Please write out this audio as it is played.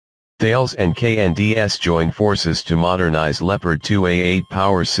Thales and KNDS join forces to modernize Leopard 2A8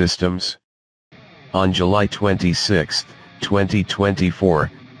 power systems. On July 26,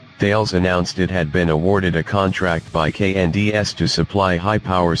 2024, Thales announced it had been awarded a contract by KNDS to supply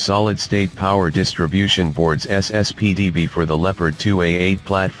high-power solid-state power distribution boards SSPDB for the Leopard 2A8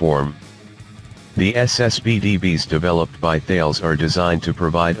 platform. The SSPDBs developed by Thales are designed to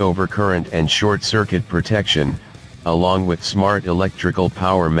provide overcurrent and short-circuit protection, along with smart electrical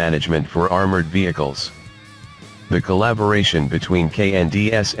power management for armored vehicles. The collaboration between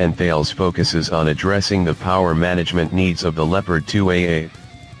KNDS and Thales focuses on addressing the power management needs of the Leopard 2A8.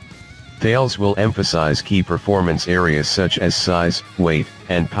 Thales will emphasize key performance areas such as size, weight,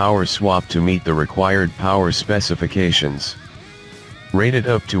 and power swap to meet the required power specifications. Rated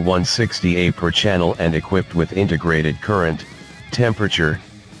up to 160 A per channel and equipped with integrated current, temperature,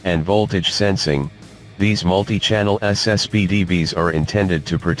 and voltage sensing, these multi-channel SSPDBs are intended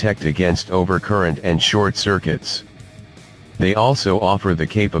to protect against overcurrent and short circuits. They also offer the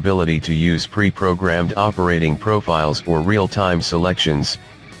capability to use pre-programmed operating profiles or real-time selections,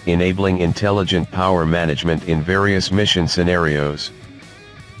 enabling intelligent power management in various mission scenarios.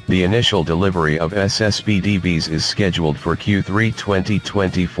 The initial delivery of SSPDBs is scheduled for Q3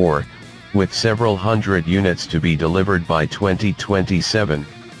 2024, with several hundred units to be delivered by 2027.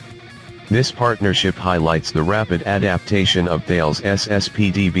 This partnership highlights the rapid adaptation of Thales'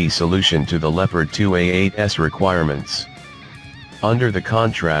 SSPDB solution to the Leopard 2A8's requirements. Under the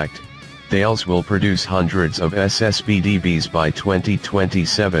contract, Thales will produce hundreds of SSPDBs by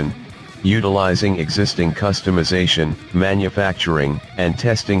 2027, utilizing existing customization, manufacturing, and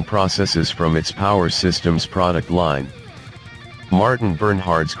testing processes from its power systems product line. Martin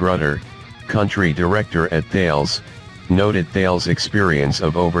Bernhardsgrütter, country director at Thales, noted Thales' experience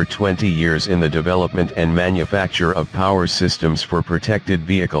of over 20 years in the development and manufacture of power systems for protected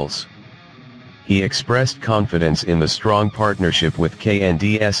vehicles. He expressed confidence in the strong partnership with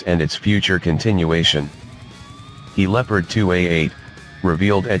KNDS and its future continuation. The Leopard 2A8,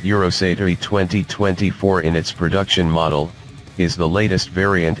 revealed at Eurosatory 2024 in its production model, is the latest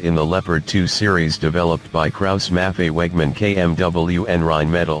variant in the Leopard 2 series developed by Krauss-Maffei-Wegmann KMW and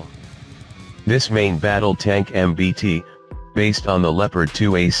Rheinmetall. This main battle tank MBT, based on the Leopard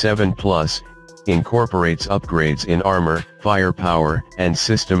 2A7 Plus, incorporates upgrades in armor, firepower, and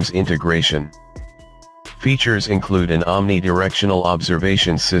systems integration. Features include an omnidirectional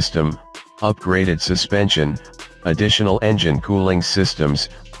observation system, upgraded suspension, additional engine cooling systems,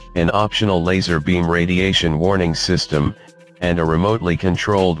 an optional laser beam radiation warning system, and a remotely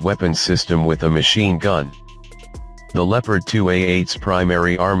controlled weapons system with a machine gun. The Leopard 2A8's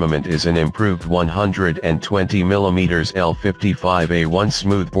primary armament is an improved 120mm L55A1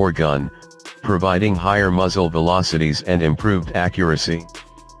 smoothbore gun, providing higher muzzle velocities and improved accuracy.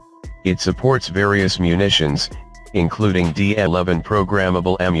 It supports various munitions, including D11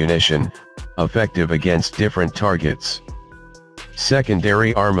 programmable ammunition, effective against different targets.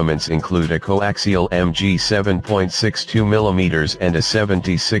 Secondary armaments include a coaxial MG 7.62mm and a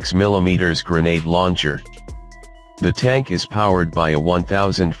 76mm grenade launcher. The tank is powered by a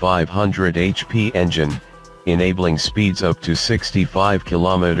 1,500 HP engine, enabling speeds up to 65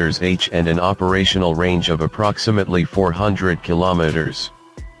 km/h and an operational range of approximately 400 km.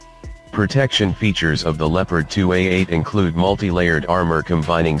 Protection features of the Leopard 2A8 include multi-layered armor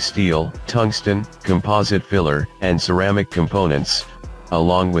combining steel, tungsten, composite filler, and ceramic components,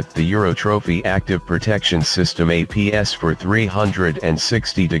 along with the Eurotrophy Active Protection System APS for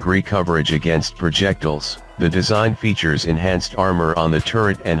 360-degree coverage against projectiles. The design features enhanced armor on the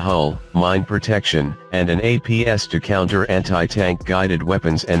turret and hull, mine protection, and an APS to counter anti-tank guided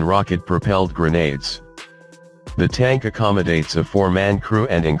weapons and rocket-propelled grenades. The tank accommodates a 4-man crew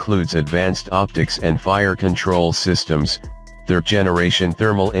and includes advanced optics and fire control systems, third-generation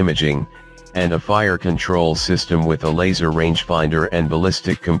thermal imaging, and a fire control system with a laser rangefinder and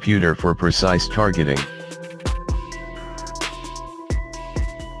ballistic computer for precise targeting.